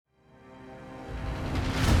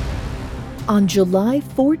On July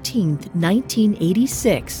 14,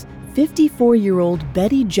 1986, 54-year-old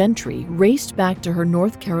Betty Gentry raced back to her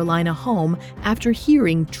North Carolina home after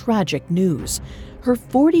hearing tragic news. Her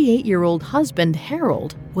 48-year-old husband,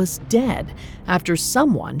 Harold, was dead after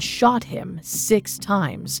someone shot him 6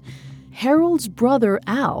 times. Harold's brother,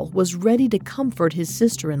 Al, was ready to comfort his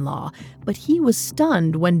sister-in-law, but he was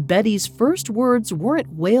stunned when Betty's first words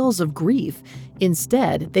weren't wails of grief.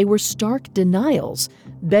 Instead, they were stark denials.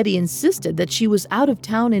 Betty insisted that she was out of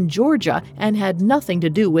town in Georgia and had nothing to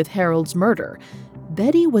do with Harold's murder.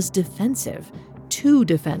 Betty was defensive, too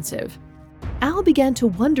defensive. Al began to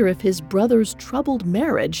wonder if his brother's troubled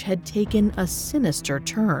marriage had taken a sinister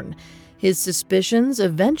turn. His suspicions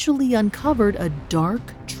eventually uncovered a dark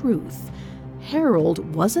truth.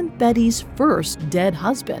 Harold wasn't Betty's first dead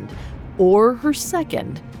husband, or her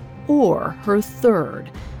second, or her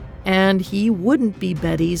third. And he wouldn't be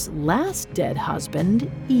Betty's last dead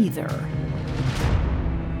husband either.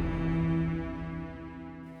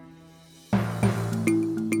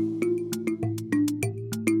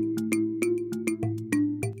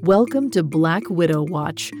 Welcome to Black Widow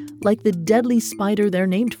Watch. Like the deadly spider they're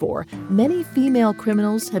named for, many female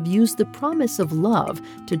criminals have used the promise of love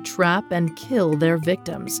to trap and kill their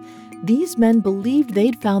victims. These men believed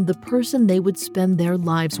they'd found the person they would spend their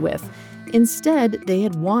lives with. Instead, they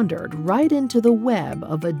had wandered right into the web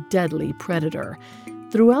of a deadly predator.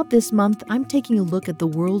 Throughout this month, I'm taking a look at the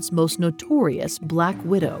world's most notorious Black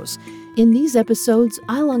Widows. In these episodes,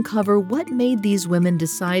 I'll uncover what made these women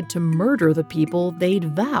decide to murder the people they'd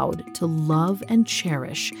vowed to love and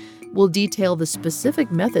cherish. We'll detail the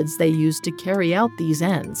specific methods they used to carry out these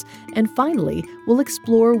ends. And finally, we'll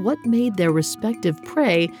explore what made their respective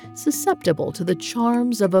prey susceptible to the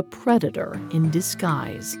charms of a predator in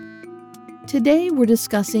disguise. Today, we're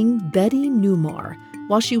discussing Betty Neumar.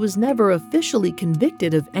 While she was never officially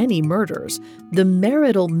convicted of any murders, the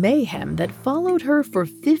marital mayhem that followed her for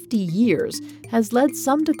 50 years has led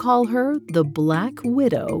some to call her the Black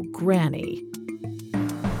Widow Granny.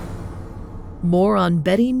 More on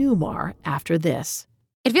Betty Neumar after this.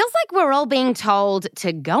 It feels like we're all being told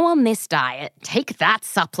to go on this diet, take that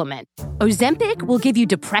supplement. Ozempic will give you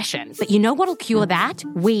depression, but you know what'll cure that?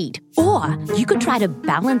 Weed. Or you could try to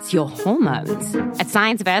balance your hormones. At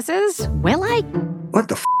Science Versus, we're like, what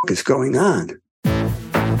the is going on?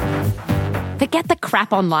 Forget the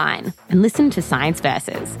crap online and listen to Science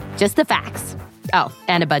Versus. Just the facts. Oh,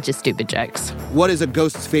 and a bunch of stupid jokes. What is a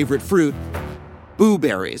ghost's favorite fruit?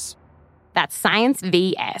 Blueberries. That's Science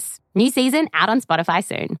VS. New season out on Spotify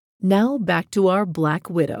soon. Now back to our Black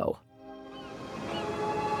Widow.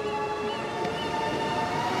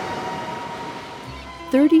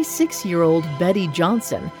 "36-year-old Betty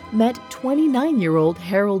Johnson met 29-year-old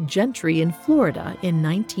Harold Gentry in Florida in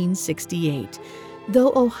 1968.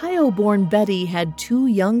 Though Ohio-born Betty had 2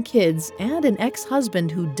 young kids and an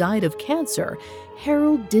ex-husband who died of cancer,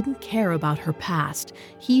 Harold didn't care about her past.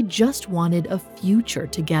 He just wanted a future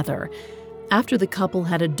together. After the couple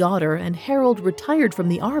had a daughter and Harold retired from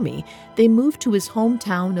the Army, they moved to his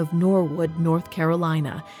hometown of Norwood, North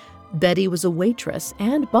Carolina. Betty was a waitress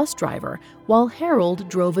and bus driver, while Harold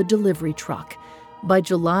drove a delivery truck. By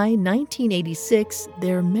July 1986,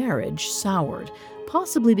 their marriage soured,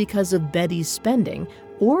 possibly because of Betty's spending,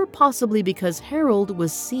 or possibly because Harold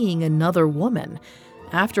was seeing another woman.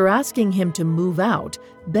 After asking him to move out,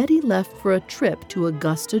 Betty left for a trip to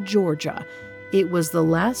Augusta, Georgia. It was the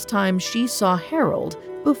last time she saw Harold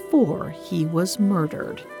before he was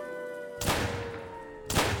murdered.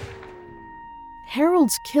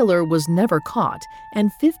 Harold's killer was never caught,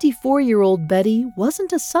 and 54-year-old Betty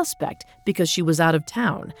wasn't a suspect because she was out of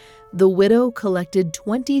town. The widow collected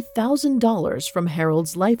 $20,000 from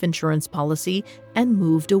Harold's life insurance policy and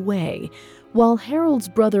moved away, while Harold's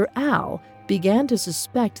brother Al began to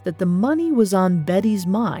suspect that the money was on Betty's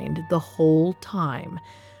mind the whole time.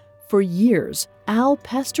 For years, Al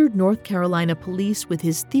pestered North Carolina police with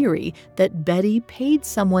his theory that Betty paid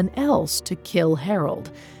someone else to kill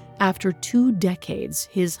Harold. After 2 decades,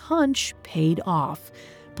 his hunch paid off.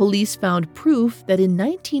 Police found proof that in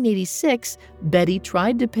 1986, Betty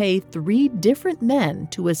tried to pay 3 different men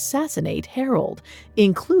to assassinate Harold,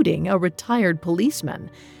 including a retired policeman.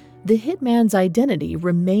 The hitman's identity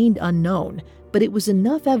remained unknown, but it was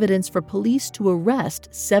enough evidence for police to arrest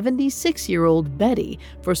 76-year-old Betty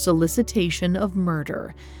for solicitation of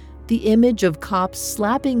murder. The image of cops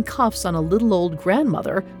slapping cuffs on a little old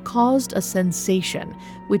grandmother caused a sensation,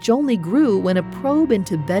 which only grew when a probe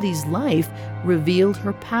into Betty's life revealed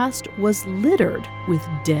her past was littered with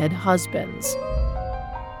dead husbands.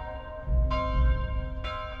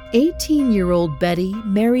 18-year-old Betty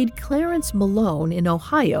married Clarence Malone in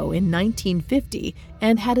Ohio in 1950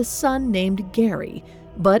 and had a son named Gary.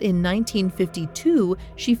 But in 1952,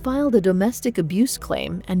 she filed a domestic abuse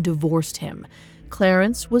claim and divorced him.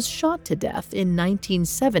 Clarence was shot to death in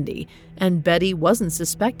 1970, and Betty wasn't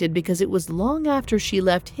suspected because it was long after she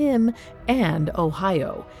left him and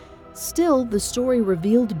Ohio. Still, the story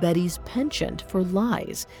revealed Betty's penchant for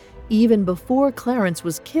lies. Even before Clarence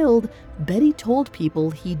was killed, Betty told people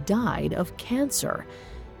he died of cancer.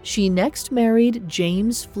 She next married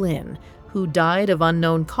James Flynn, who died of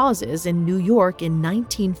unknown causes in New York in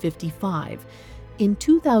 1955. In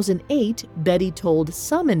 2008, Betty told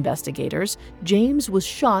some investigators James was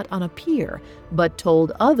shot on a pier, but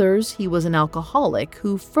told others he was an alcoholic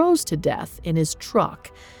who froze to death in his truck.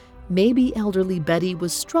 Maybe elderly Betty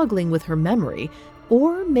was struggling with her memory,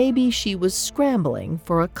 or maybe she was scrambling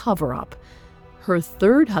for a cover-up. Her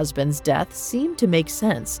third husband's death seemed to make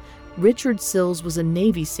sense. Richard Sills was a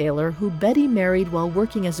Navy sailor who Betty married while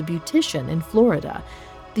working as a beautician in Florida.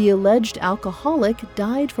 The alleged alcoholic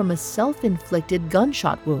died from a self-inflicted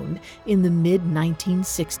gunshot wound in the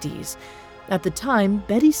mid-1960s. At the time,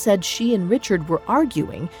 Betty said she and Richard were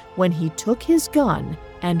arguing when he took his gun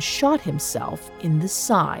and shot himself in the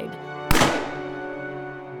side.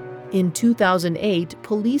 In 2008,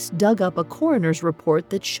 police dug up a coroner's report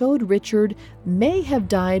that showed Richard may have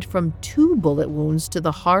died from 2 bullet wounds to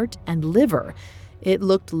the heart and liver. It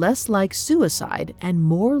looked less like suicide and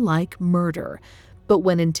more like murder. But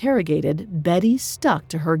when interrogated, Betty stuck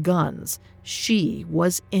to her guns. She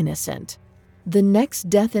was innocent. The next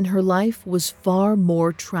death in her life was far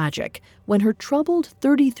more tragic, when her troubled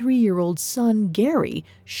 33-year-old son, Gary,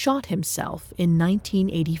 shot himself in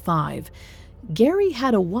 1985. Gary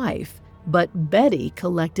had a wife, but Betty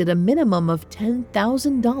collected a minimum of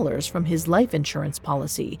 $10,000 from his life insurance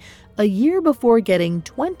policy, a year before getting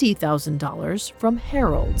 $20,000 from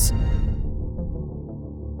Harold's.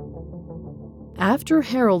 After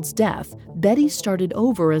Harold's death, Betty started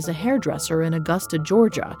over as a hairdresser in Augusta,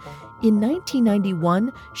 Georgia. In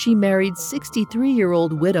 1991, she married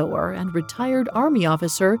 63-year-old widower and retired Army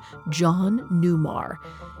officer John Neumar.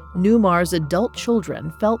 Neumar's adult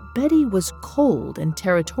children felt Betty was cold and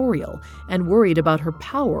territorial and worried about her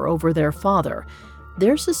power over their father.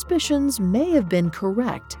 Their suspicions may have been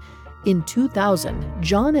correct. In 2000,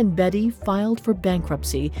 John and Betty filed for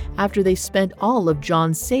bankruptcy after they spent all of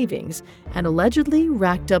John's savings and allegedly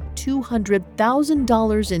racked up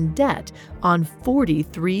 $200,000 in debt on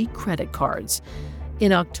 43 credit cards.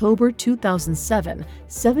 In October 2007,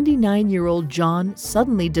 79-year-old John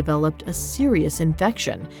suddenly developed a serious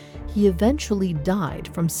infection. He eventually died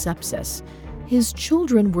from sepsis. His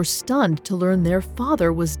children were stunned to learn their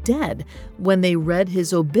father was dead when they read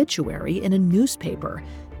his obituary in a newspaper.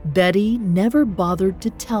 Betty never bothered to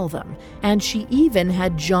tell them, and she even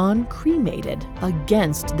had John cremated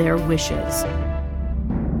against their wishes.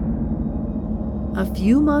 A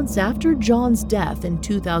few months after John's death in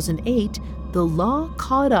 2008, the law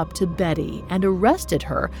caught up to Betty and arrested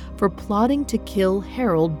her for plotting to kill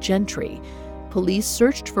Harold Gentry. Police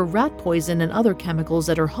searched for rat poison and other chemicals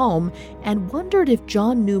at her home and wondered if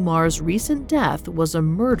John Neumar's recent death was a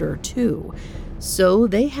murder too. So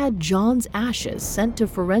they had John's ashes sent to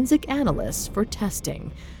forensic analysts for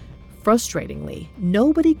testing. Frustratingly,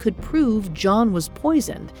 nobody could prove John was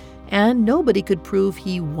poisoned, and nobody could prove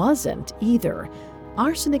he wasn't either.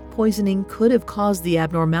 Arsenic poisoning could have caused the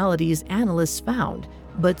abnormalities analysts found,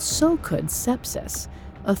 but so could sepsis.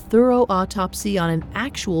 A thorough autopsy on an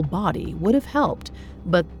actual body would have helped,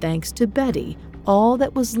 but thanks to Betty, all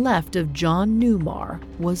that was left of John Neumar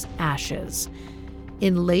was ashes.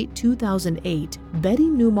 In late 2008, Betty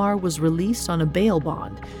Neumar was released on a bail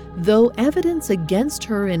bond, though evidence against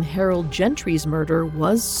her in Harold Gentry's murder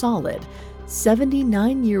was solid.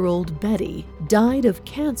 79-year-old Betty died of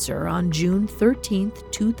cancer on June 13,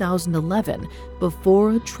 2011,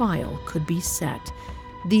 before a trial could be set.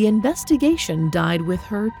 The investigation died with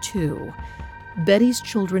her, too. Betty's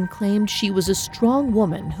children claimed she was a strong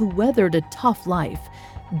woman who weathered a tough life.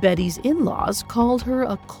 Betty's in-laws called her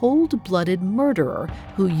a cold-blooded murderer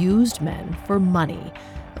who used men for money.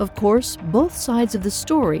 Of course, both sides of the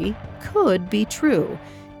story could be true.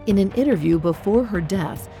 In an interview before her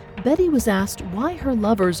death, Betty was asked why her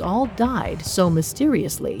lovers all died so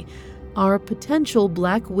mysteriously. Our potential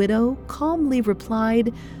Black Widow calmly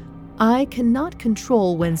replied, "I cannot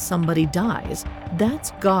control when somebody dies.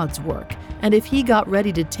 That's God's work. And if he got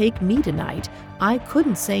ready to take me tonight, I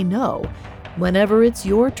couldn't say no. Whenever it's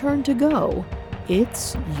your turn to go,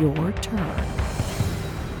 it's your turn."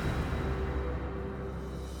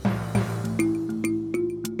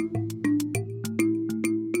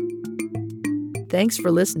 Thanks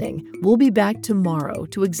for listening. We'll be back tomorrow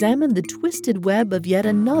to examine the twisted web of yet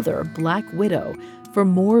another Black Widow. For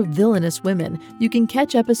more villainous women, you can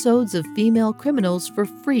catch episodes of Female Criminals for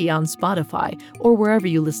free on Spotify or wherever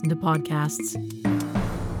you listen to podcasts.